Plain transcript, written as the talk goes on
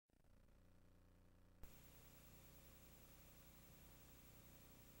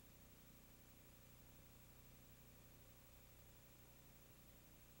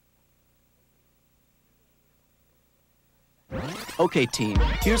Okay, team,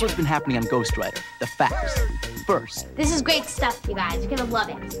 here's what's been happening on Ghostwriter. The facts. First, this is great stuff, you guys. You're gonna love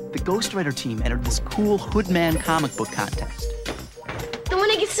it. The Ghostwriter team entered this cool Hoodman comic book contest. The one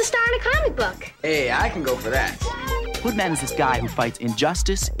that gets to star in a comic book. Hey, I can go for that. Hoodman is this guy who fights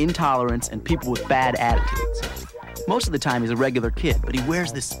injustice, intolerance, and people with bad attitudes. Most of the time, he's a regular kid, but he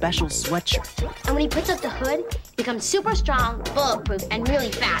wears this special sweatshirt. And when he puts up the hood, he becomes super strong, bulletproof, and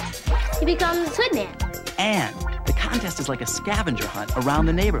really fast. He becomes Hoodman. And the contest is like a scavenger hunt around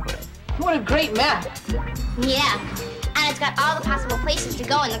the neighborhood. What a great map. Yeah, and it's got all the possible places to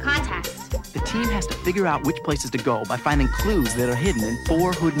go in the contest. The team has to figure out which places to go by finding clues that are hidden in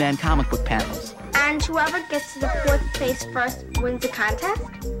 4 Hoodman comic book panels. And whoever gets to the 4th place first wins the contest?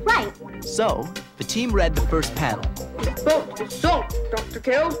 Right. So, the team read the first panel. Boat to salt, Dr.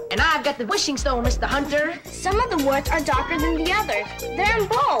 Kill. And I've got the wishing stone, Mr. Hunter. Some of the words are darker than the others. They're in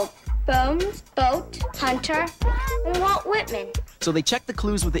bold. Bones, boat, hunter, and Walt Whitman. So they checked the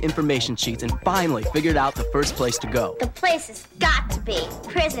clues with the information sheets and finally figured out the first place to go. The place has got to be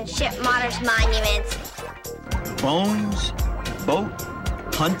Prison Ship Martyrs Monuments. Bones, boat,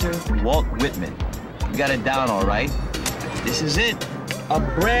 hunter, Walt Whitman. You got it down all right. This is it. A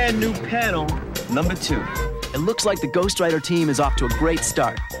brand new panel, number 2. It looks like the Ghostwriter team is off to a great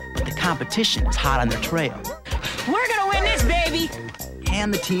start, but the competition is hot on their trail. We're gonna win this, baby. Can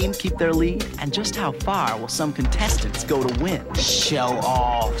the team keep their lead? And just how far will some contestants go to win?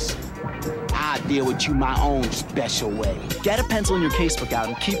 Show-offs. I'll deal with you my own special way. Get a pencil in your casebook out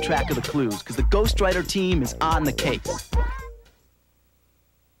and keep track of the clues, because the Ghostwriter team is on the case.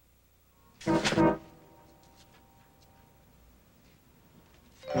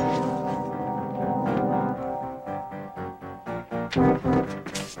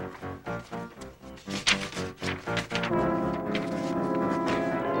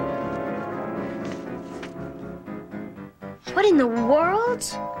 What in the world?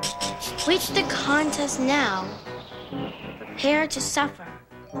 Reach the contest now. Prepare to suffer.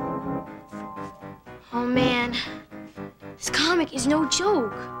 Oh man, this comic is no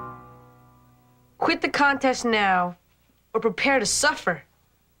joke. Quit the contest now, or prepare to suffer.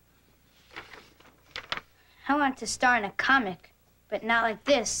 I want to star in a comic, but not like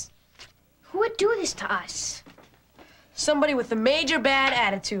this. Who would do this to us? Somebody with a major bad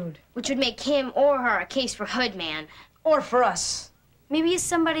attitude. Which would make him or her a case for Hoodman. Or for us. Maybe it's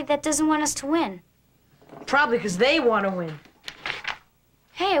somebody that doesn't want us to win. Probably because they want to win.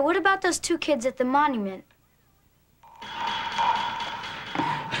 Hey, what about those 2 kids at the monument?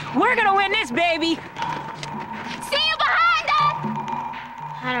 We're gonna win this, baby! See you behind us!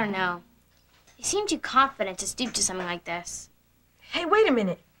 I don't know. They seem too confident to stoop to something like this. Hey, wait a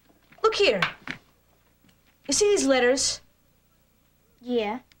minute. Look here. You see these letters?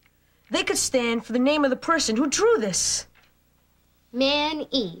 Yeah. They could stand for the name of the person who drew this. Man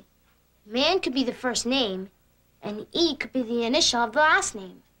E. Man could be the first name, and E could be the initial of the last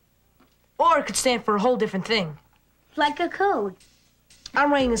name. Or it could stand for a whole different thing. Like a code.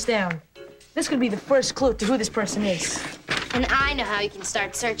 I'm writing this down. This could be the first clue to who this person is. And I know how you can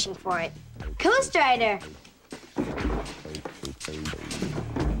start searching for it. Ghostwriter!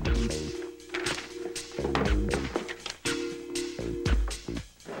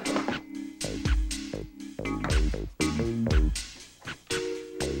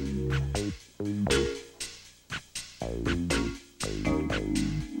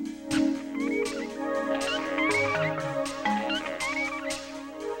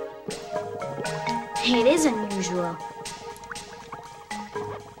 Hey, it is unusual.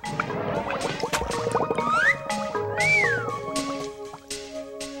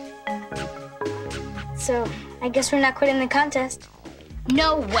 So, I guess we're not quitting the contest.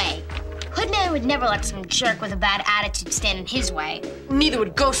 No way. Hoodman would never let some jerk with a bad attitude stand in his way. Neither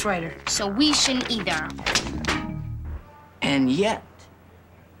would Ghostwriter. So we shouldn't either. And yet,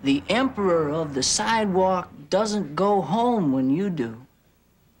 the emperor of the sidewalk doesn't go home when you do.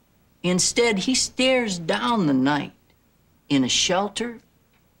 Instead, he stares down the night in a shelter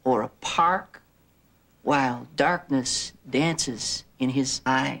or a park while darkness dances in his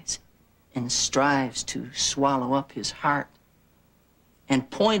eyes and strives to swallow up his heart. And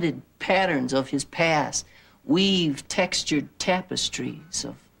pointed patterns of his past weave textured tapestries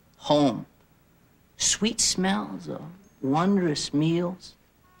of home, sweet smells of wondrous meals,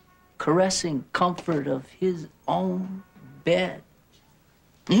 caressing comfort of his own bed.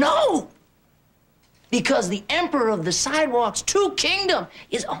 No! Because the emperor of the sidewalk's true kingdom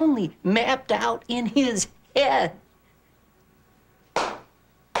is only mapped out in his head.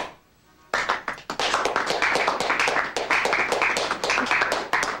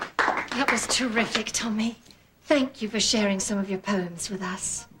 That was terrific, Tommy. Thank you for sharing some of your poems with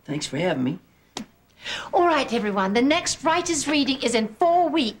us. Thanks for having me. All right, everyone. The next writer's reading is in 4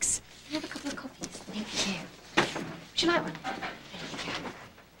 weeks. I have a couple of copies. Thank you. Would you like one?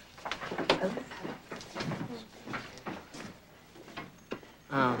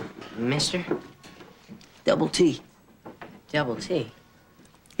 Mister? Double T. Double T?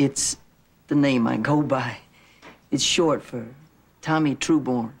 It's the name I go by. It's short for Tommy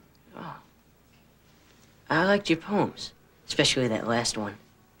Trueborn. Oh. I liked your poems, especially that last one.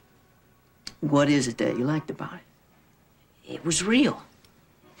 What is it that you liked about it? It was real.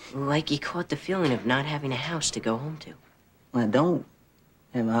 Like you caught the feeling of not having a house to go home to. I don't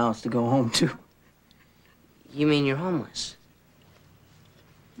have a house to go home to. You mean you're homeless?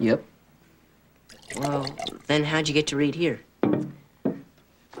 Yep. Well, then how'd you get to read here?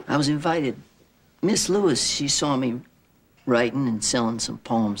 I was invited. Miss Lewis, she saw me writing and selling some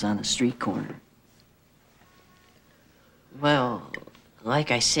poems on a street corner. Well,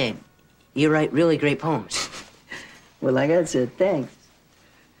 like I said, you write really great poems. Well, like I said, thanks.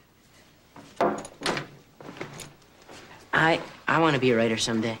 I want to be a writer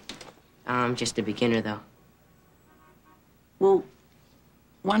someday. I'm just a beginner, though. Well,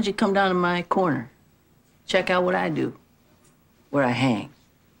 why don't you come down to my corner? Check out what I do, where I hang.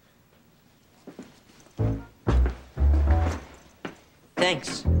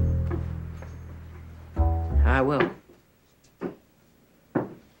 Thanks. I will.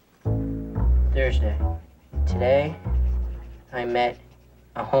 Thursday. Today, I met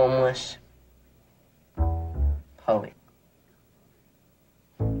a homeless poet.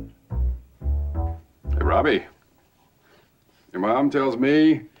 Hey, Robbie. Your mom tells me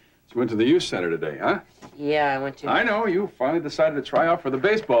you went to the youth center today, huh? Yeah, I went to... I know. You finally decided to try out for the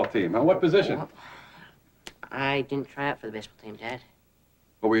baseball team. Huh? What position? Well, I didn't try out for the baseball team, Dad.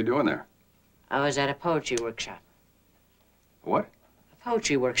 What were you doing there? I was at a poetry workshop. What? A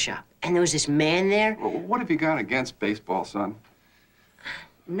poetry workshop. And there was this man there. Well, what have you got against baseball, son?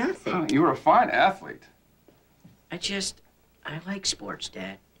 Nothing. Oh, you were a fine athlete. I like sports,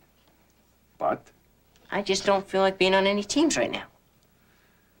 Dad. But? I just don't feel like being on any teams right now.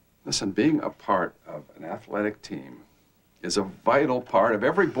 Listen, being a part of an athletic team is a vital part of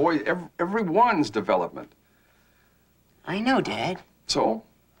everyone's development. I know, Dad. So,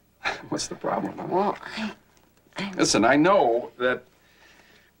 what's the problem? Huh? Well, Listen, I know that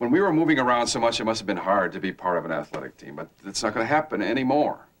when we were moving around so much, it must have been hard to be part of an athletic team, but it's not going to happen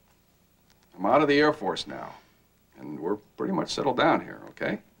anymore. I'm out of the Air Force now, and we're pretty much settled down here,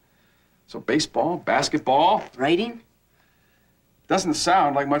 okay? So baseball, basketball... Writing? Doesn't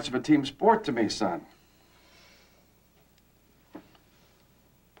sound like much of a team sport to me, son.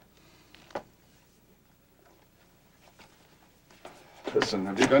 Listen,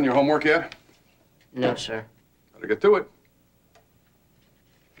 have you done your homework yet? No, sir. Better get to it.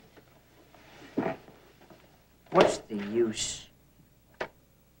 What's the use?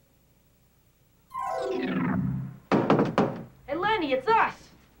 Hey, Lenny, it's us.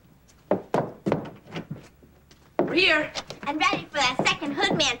 We're here. I'm ready for that second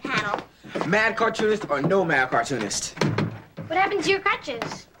Hoodman panel. Mad cartoonist or no mad cartoonist? What happened to your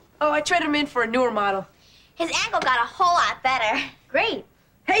crutches? Oh, I traded him in for a newer model. His ankle got a whole lot better. Great.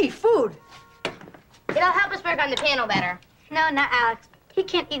 Hey, food. It'll help us work on the panel better. No, not Alex. He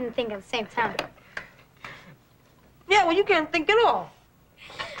can't eat and think at the same time. Yeah, well, you can't think at all.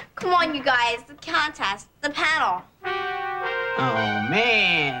 Come on, you guys. The contest. The panel. Oh,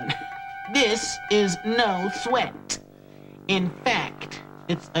 man. This is no sweat. In fact,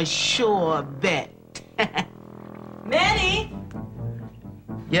 it's a sure bet. Manny,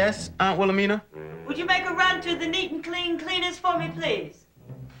 Yes, Aunt Wilhelmina? would you make a run to the neat and clean cleaners for me, please?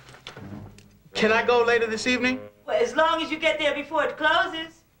 Can I go later this evening? Well, as long as you get there before it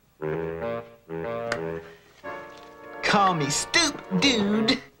closes. Call me Stoop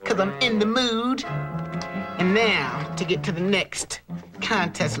Dude, 'cause I'm in the mood. And now, to get to the next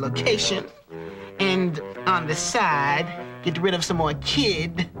contest location. And on the side, get rid of some more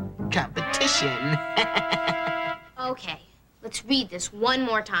kid competition. Okay, let's read this one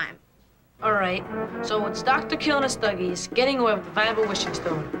more time. All right, so it's Dr. Killing a Stuggies getting away with the valuable wishing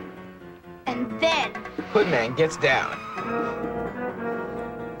stone. And then, Hoodman gets down.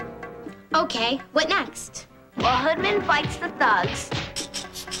 okay, what next? Well, Hoodman fights the thugs.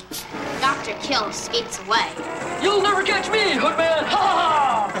 Dr. Kill skates away. You'll never catch me, Hoodman!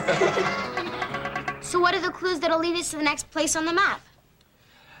 Ha ha! So what are the clues that'll lead us to the next place on the map?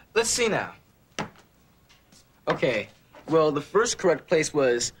 Let's see now. Okay, well, the first correct place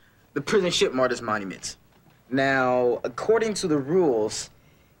was the Prison Ship Martyrs Monument. Now, according to the rules,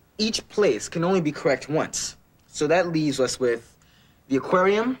 each place can only be correct once. So that leaves us with the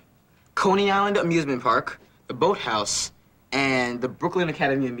aquarium, Coney Island Amusement Park, the Boathouse, and the Brooklyn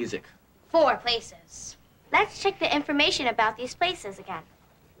Academy of Music. 4 places. Let's check the information about these places again.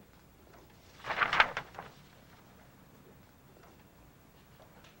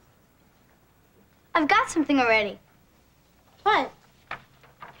 I've got something already. What?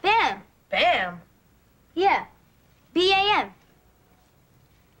 BAM. BAM? Yeah. BAM.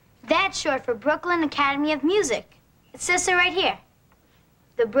 That's short for Brooklyn Academy of Music. It says so right here.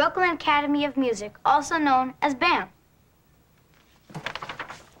 The Brooklyn Academy of Music, also known as BAM.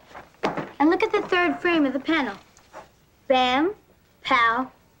 And look at the 3rd frame of the panel. BAM,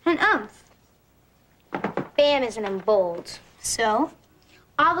 POW, and UMPH. BAM isn't in bold. So?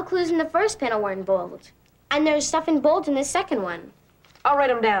 All the clues in the first panel were in bold. And there's stuff in bold in the second one. I'll write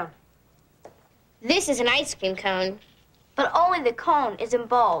them down. This is an ice cream cone, but only the cone is in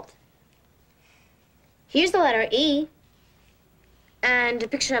bold. Here's the letter E, and a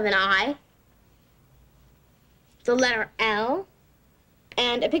picture of an I, the letter L,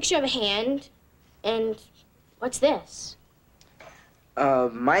 and a picture of a hand, and what's this?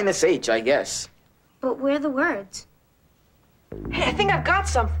 Minus H, I guess. But where are the words? Hey, I think I've got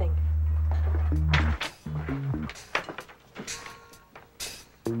something.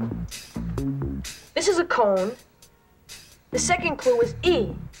 This is a cone. The second clue is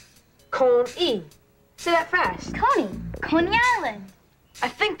E. Cone E. Say that fast. Coney Island. I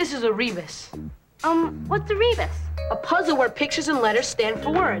think this is a rebus. What's a rebus? A puzzle where pictures and letters stand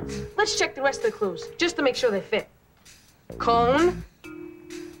for words. Let's check the rest of the clues, just to make sure they fit. Cone,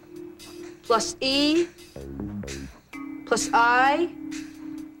 plus E, plus I,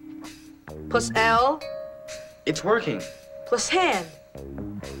 plus L. It's working. Plus hand.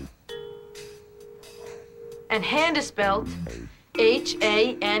 And hand is spelled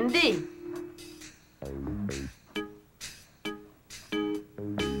H-A-N-D.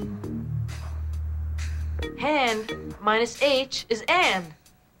 Hand minus H is and.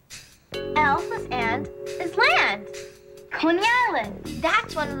 L plus and is land. Coney Island.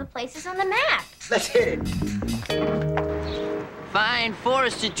 That's one of the places on the map. Let's hit it. Fine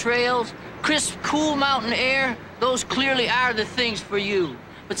forested trails, crisp, cool mountain air, those clearly are the things for you.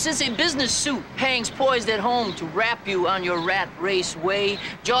 But since a business suit hangs poised at home to wrap you on your rat race way,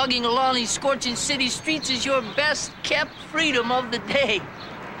 jogging along these scorching city streets is your best kept freedom of the day.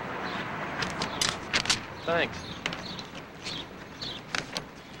 Thanks.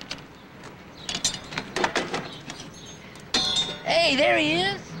 Hey, there he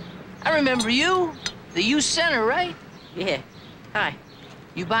is. I remember you. The youth center, right? Yeah. Hi.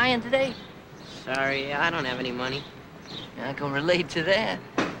 You buying today? Sorry, I don't have any money. I can relate to that.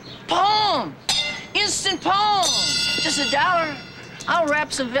 Poems! Instant poems! Just $1. I'll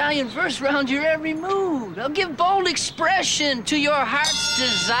wrap some valiant verse around your every mood. I'll give bold expression to your heart's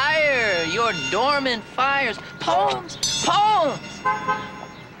desire, your dormant fires. Poems! Poems!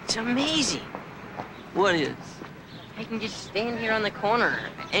 It's amazing. What is? I can just stand here on the corner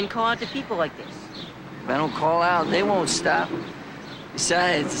and call out to people like this. If I don't call out, they won't stop.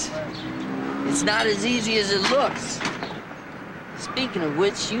 Besides, it's not as easy as it looks. Speaking of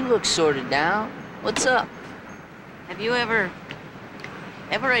which, you look sorted down. What's up? Have you ever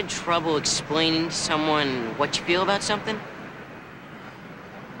had trouble explaining to someone what you feel about something?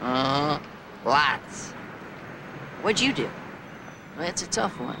 Lots. What'd you do? Well, that's a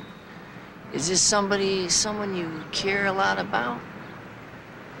tough one. Is this someone you care a lot about?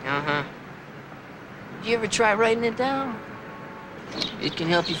 Uh-huh. Did you ever try writing it down? It can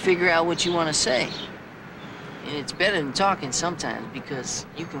help you figure out what you want to say. And it's better than talking sometimes because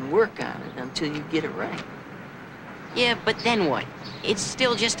you can work on it until you get it right. Yeah, but then what? It's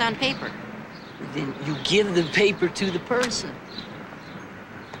still just on paper. But then you give the paper to the person.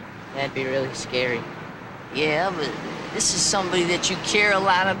 That'd be really scary. Yeah, but this is somebody that you care a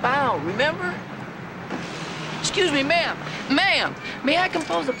lot about, remember? Excuse me, ma'am. Ma'am, may I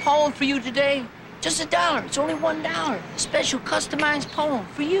compose a poem for you today? Just $1. It's only $1. A special customized poem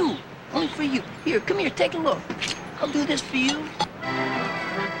for you. Only for you. Here, come here, take a look. I'll do this for you.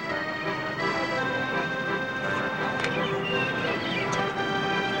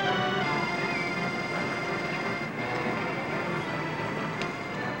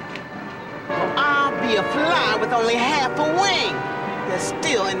 I'll be a fly with only half a wing. They're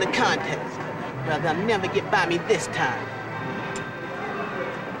still in the contest. But they'll never get by me this time.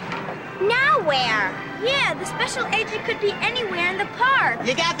 Now where? Yeah, the special agent could be anywhere in the park.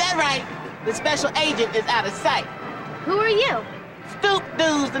 You got that right. The special agent is out of sight. Who are you? Stoop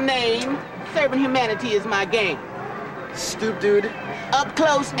Dude's the name. Serving humanity is my game. Stoop Dude. Up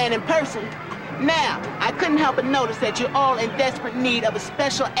close and in person, Now, I couldn't help but notice that you're all in desperate need of a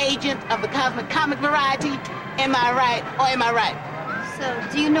special agent of the cosmic comic variety. Am I right, or am I right? So,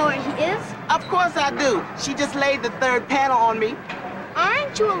 do you know where he is? Of course I do. She just laid the third panel on me.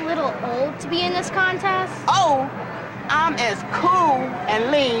 Aren't you a little old to be in this contest? Oh, I'm as cool and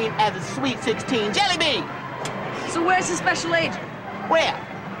lean as a sweet 16 jelly bean. So where's the special agent? Well,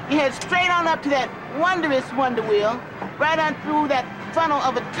 you head straight on up to that wondrous wonder wheel, right on through that funnel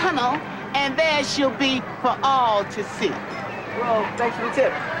of a tunnel, and there she'll be for all to see. Well, thanks for the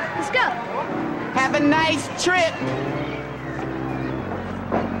tip. Let's go. Have a nice trip.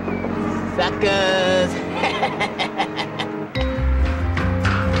 Suckers.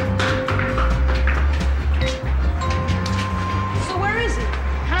 So where is he?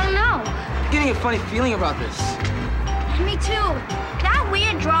 I don't know. Getting a funny feeling about this. Me too. That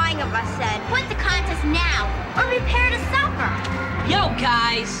weird drawing of us said, quit the contest now, or prepare to suffer. Yo,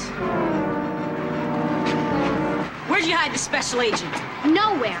 guys. Where'd you hide the special agent?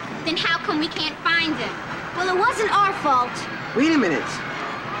 Nowhere. Then how come we can't find him? Well, it wasn't our fault. Wait a minute.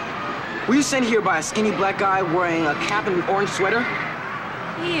 Were you sent here by a skinny black guy wearing a cap and an orange sweater?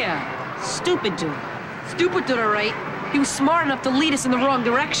 Yeah, stupid dude. Stupid dude, all right. He was smart enough to lead us in the wrong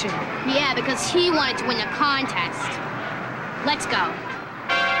direction. Yeah, because he wanted to win the contest. Let's go.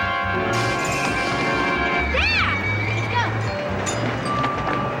 There! Let's go.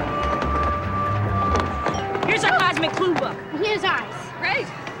 Here's our cosmic clue book. Here's ours. Great.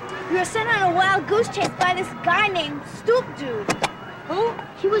 We were sent on a wild goose chase by this guy named Stoop Dude. Who?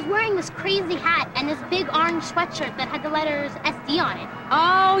 He was wearing this crazy hat and this big orange sweatshirt that had the letters SD on it.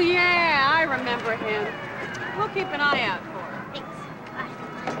 Oh, yeah, I remember him. We'll keep an eye out for him. Thanks. Bye.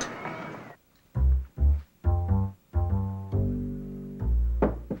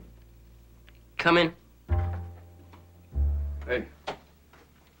 Come in. Hey.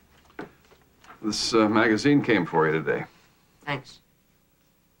 This magazine came for you today. Thanks.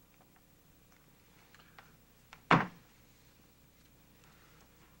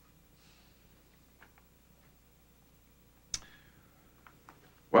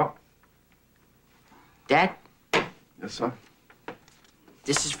 Well. Dad, Yes, son?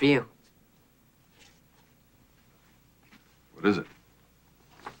 this is for you. What is it?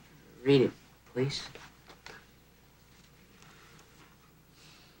 Read it, please.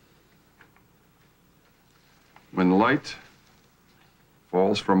 When light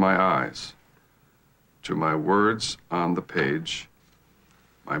falls from my eyes to my words on the page,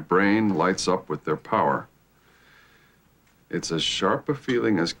 my brain lights up with their power. It's as sharp a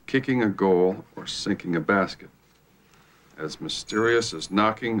feeling as kicking a goal or sinking a basket, as mysterious as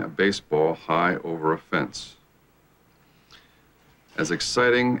knocking a baseball high over a fence, as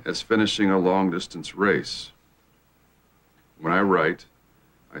exciting as finishing a long-distance race. When I write,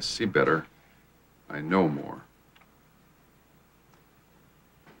 I see better, I know more.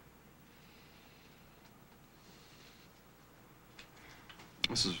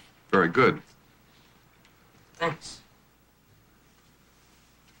 This is very good. Thanks.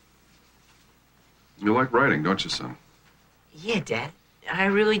 You like writing, don't you, son? Yeah, Dad, I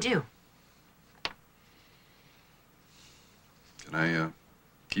really do. Can I,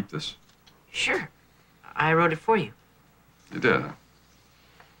 keep this? Sure. I wrote it for you. You did, huh?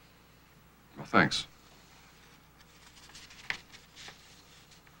 Well, thanks.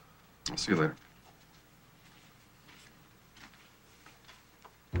 I'll see you later.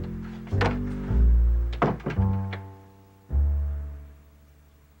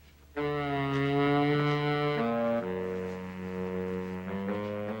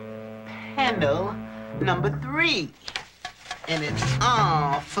 Panel number 3. And it's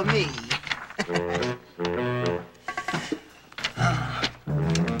all for me.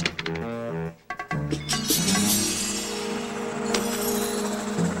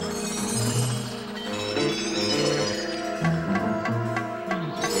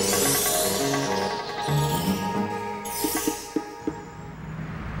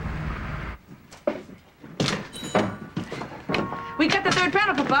 We got the third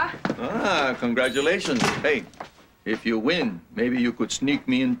panel, Papa. Ah, congratulations. Hey, if you win, maybe you could sneak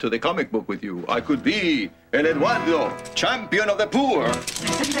me into the comic book with you. I could be El Eduardo, champion of the poor.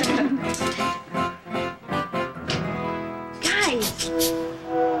 Guys.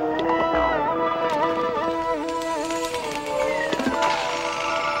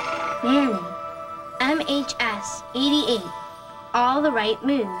 Manny, MHS 88. All the right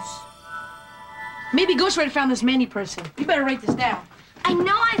moves. Maybe Ghostwriter found this Manny person. You better write this down. I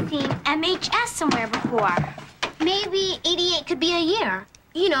know I've seen MHS somewhere before. Maybe 88 could be a year.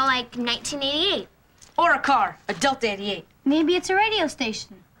 You know, like 1988. Or a car, a Delta 88. Maybe it's a radio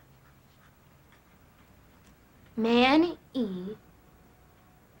station. Manny.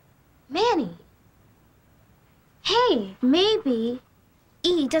 Manny. Hey, maybe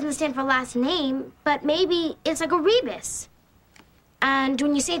E doesn't stand for last name, but maybe it's like a rebus. And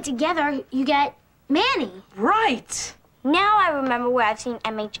when you say it together, you get Manny. Right. Now I remember where I've seen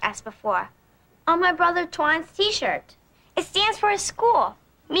MHS before. On my brother Twan's t-shirt. It stands for his school,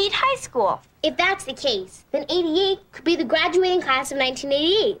 Meade High School. If that's the case, then 88 could be the graduating class of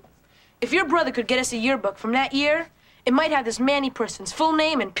 1988. If your brother could get us a yearbook from that year, it might have this Manny person's full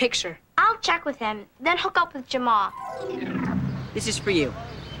name and picture. I'll check with him, then hook up with Jamal. This is for you.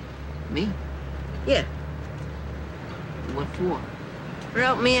 Me? Yeah. What for? For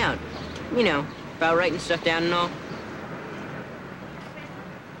helping me out. You know, about writing stuff down and all.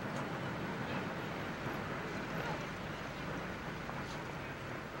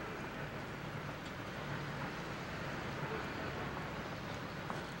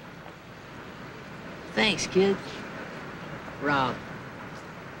 Thanks, kid. Rob.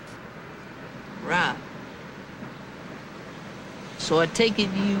 So I take it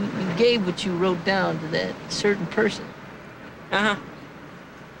you gave what you wrote down to that certain person. Uh-huh.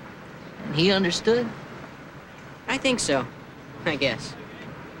 And he understood? I think so. I guess.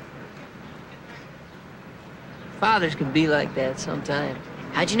 Fathers can be like that sometimes.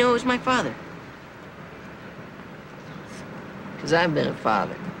 How'd you know it was my father? 'Cause I've been a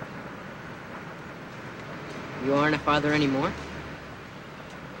father. You aren't a father anymore?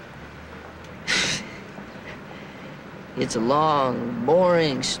 It's a long,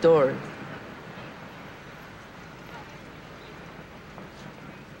 boring story.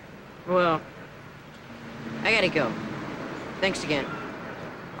 Well, I gotta go. Thanks again.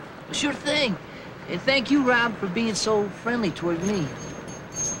 Sure thing. And thank you, Rob, for being so friendly toward me.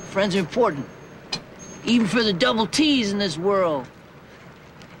 Friends are important. Even for the double T's in this world.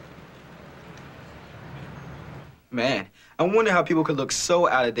 Man, I wonder how people could look so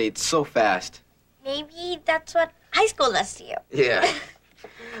out of date so fast. Maybe that's what high school does to you. Yeah.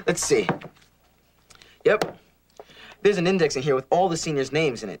 Let's see. Yep. There's an index in here with all the seniors'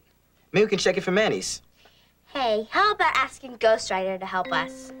 names in it. Maybe we can check it for Manny's. Hey, how about asking Ghostwriter to help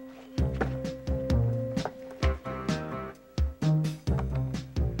us?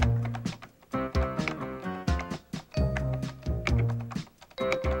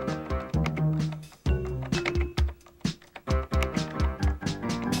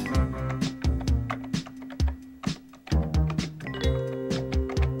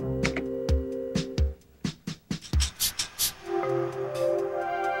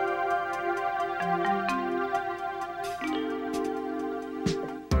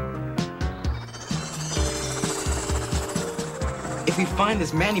 If we find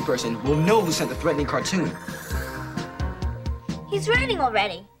this Manny person, we'll know who sent the threatening cartoon. He's writing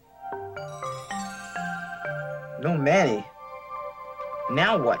already. No Manny.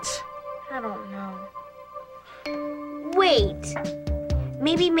 Now what? I don't know. Wait.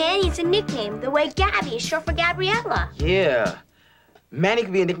 Maybe Manny's a nickname, the way Gabby is short for Gabriella. Yeah. Manny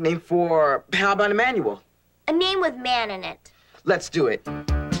could be a nickname for, how about Emmanuel? A name with man in it. Let's do it.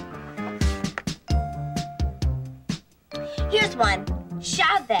 Here's one.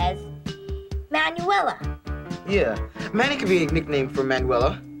 Chavez Manuela. Yeah. Manny could be a nickname for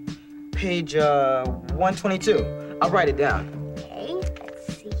Manuela. Page 122. I'll write it down. Okay,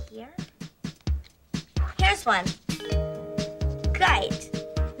 let's see here. Here's one. Guide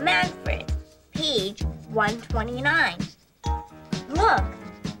Manfred. Page 129. Look.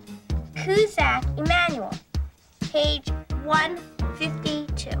 Kuzak Emmanuel. Page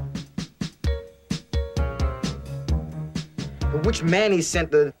 152. But which Manny sent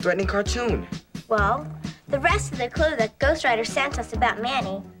the threatening cartoon? Well, the rest of the clue that Ghostwriter sent us about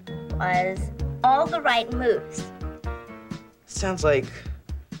Manny was all the right moves. Sounds like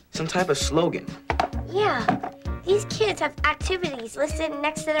some type of slogan. Yeah, these kids have activities listed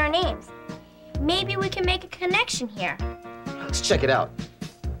next to their names. Maybe we can make a connection here. Let's check it out.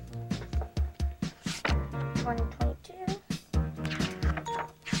 2022.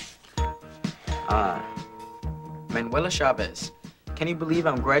 Manuela Chavez. Can you believe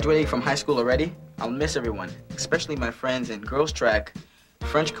I'm graduating from high school already? I'll miss everyone, especially my friends in girls track,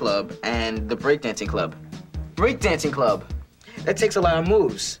 French club, and the breakdancing club. Breakdancing club! That takes a lot of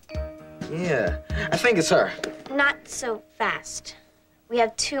moves. Yeah, I think it's her. Not so fast. We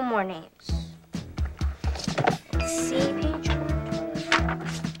have 2 more names. Let's see, page 1.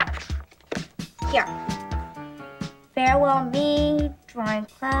 Here. Farewell Me, Drawing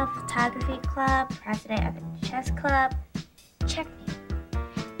Club, Photography Club, President of the Chess Club. Checkmate.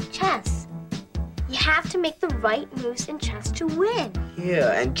 Chess. You have to make the right moves in chess to win.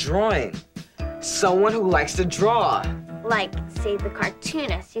 Yeah, and drawing. Someone who likes to draw. Like, say, the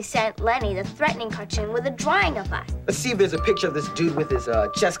cartoonist who sent Lenny the threatening cartoon with a drawing of us. Let's see if there's a picture of this dude with his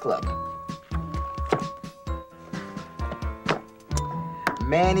chess club.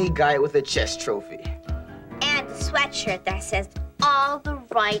 Manny guy with a chess trophy. And a sweatshirt that says all the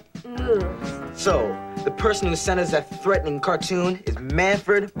right moves. So, the person who sent us that threatening cartoon is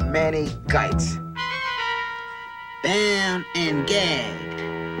Manfred Manny Geitz. Bound and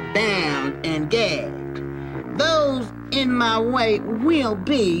gagged. Bound and gagged. Those in my way will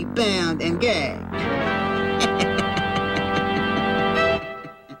be bound and gagged.